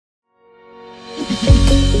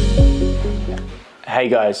Hey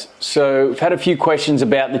guys, so we've had a few questions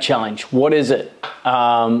about the challenge. What is it?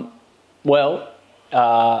 By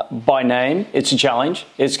name, it's a challenge.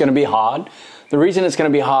 It's going to be hard. The reason it's going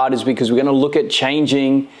to be hard is because we're going to look at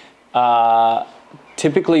changing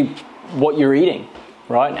typically what you're eating,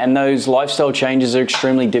 right? And those lifestyle changes are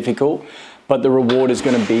extremely difficult, but the reward is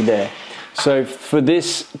going to be there. So for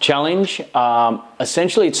this challenge,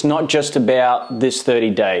 essentially it's not just about this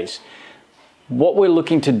 30 days. What we're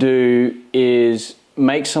looking to do is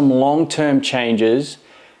make some long-term changes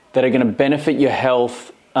that are going to benefit your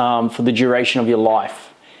health for the duration of your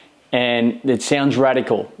life. And it sounds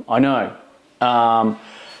radical, I know.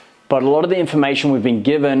 But a lot of the information we've been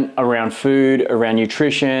given around food, around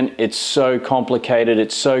nutrition, it's so complicated,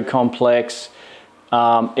 it's so complex.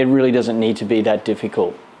 It really doesn't need to be that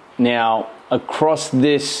difficult. Now, across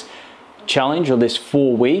this challenge, or this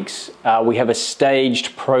 4 weeks, we have a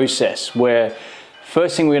staged process where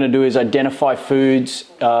first thing we're going to do is identify foods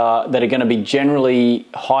that are going to be generally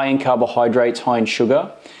high in carbohydrates, high in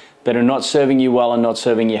sugar, that are not serving you well and not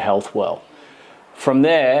serving your health well. From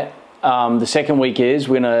there, the second week is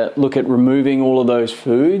we're going to look at removing all of those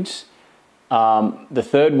foods. The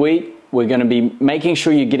third week, we're going to be making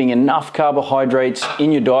sure you're getting enough carbohydrates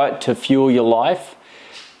in your diet to fuel your life.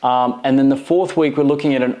 And then the fourth week, we're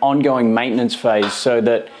looking at an ongoing maintenance phase so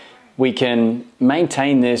that we can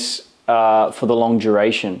maintain this for the long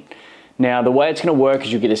duration. Now, the way it's going to work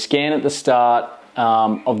is you get a scan at the start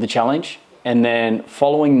of the challenge, and then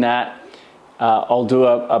following that, I'll do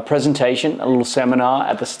a presentation, a little seminar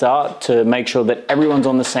at the start to make sure that everyone's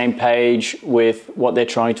on the same page with what they're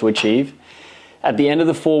trying to achieve. At the end of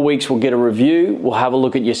the 4 weeks, we'll get a review. We'll have a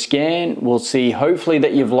look at your scan. We'll see hopefully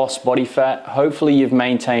that you've lost body fat. Hopefully you've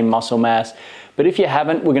maintained muscle mass. But if you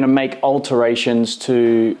haven't, we're going to make alterations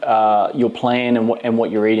to your plan and what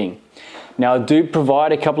you're eating. Now, I do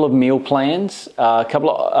provide a couple of meal plans, a couple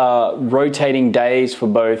of rotating days for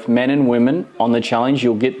both men and women on the challenge.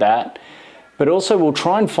 You'll get that. But also we'll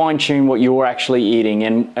try and fine tune what you're actually eating,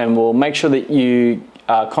 and we'll make sure that you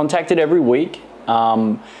are contacted every week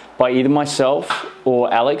by either myself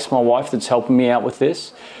or Alex, my wife, that's helping me out with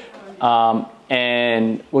this.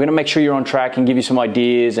 And we're going to make sure you're on track and give you some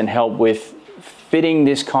ideas and help with fitting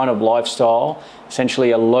this kind of lifestyle,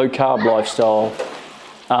 essentially a low-carb lifestyle,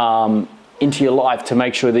 into your life to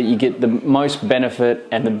make sure that you get the most benefit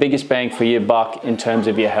and the biggest bang for your buck in terms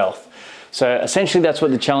of your health. So essentially that's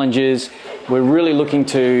what the challenge is. We're really looking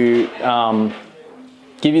to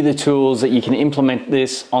give you the tools that you can implement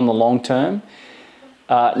this on the long term.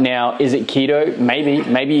 Now, is it keto?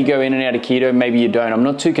 Maybe you go in and out of keto, maybe you don't. I'm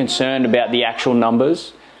not too concerned about the actual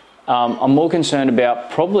numbers. I'm more concerned about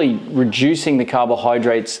probably reducing the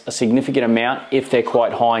carbohydrates a significant amount if they're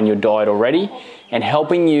quite high in your diet already, and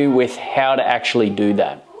helping you with how to actually do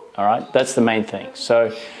that. All right, that's the main thing.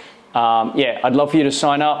 So yeah, I'd love for you to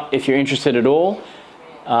sign up if you're interested at all.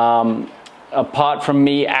 Apart from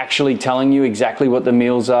me actually telling you exactly what the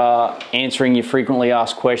meals are, answering your frequently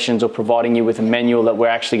asked questions, or providing you with a manual that we're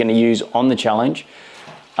actually going to use on the challenge,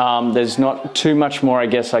 there's not too much more I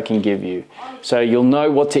guess I can give you. So you'll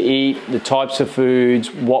know what to eat, the types of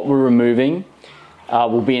foods, what we're removing.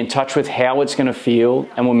 We'll be in touch with how it's going to feel,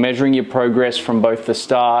 and we're measuring your progress from both the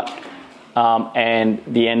start and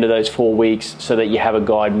the end of those 4 weeks so that you have a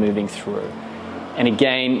guide moving through. And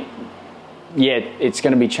again, yeah, it's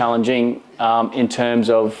going to be challenging in terms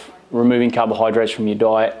of removing carbohydrates from your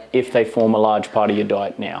diet if they form a large part of your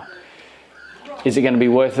diet now. Is it going to be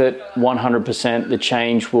worth it? 100%. The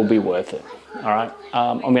change will be worth it. All right.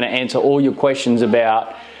 I'm going to answer all your questions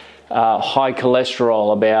about high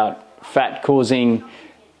cholesterol, about fat causing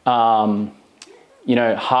heart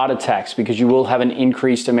attacks, because you will have an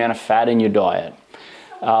increased amount of fat in your diet.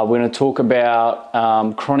 We're going to talk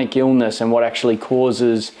about chronic illness and what actually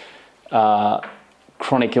causes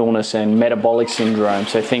chronic illness and metabolic syndrome.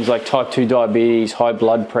 So things like type 2 diabetes, high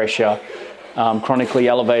blood pressure, chronically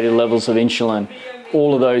elevated levels of insulin.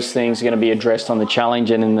 All of those things are going to be addressed on the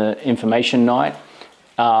challenge and in the information night.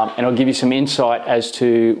 And I'll give you some insight as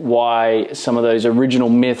to why some of those original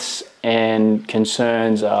myths and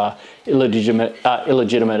concerns are illegitimate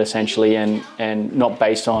essentially, and not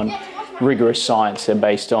based on rigorous science. They're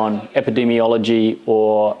based on epidemiology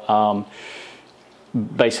or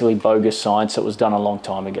basically bogus science that was done a long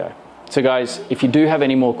time ago. So guys, if you do have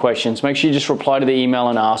any more questions, make sure you just reply to the email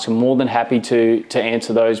and ask. I'm more than happy to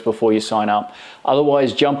answer those before you sign up.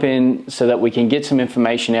 Otherwise, jump in so that we can get some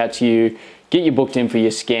information out to you, get you booked in for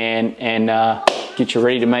your scan, and get you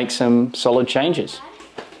ready to make some solid changes.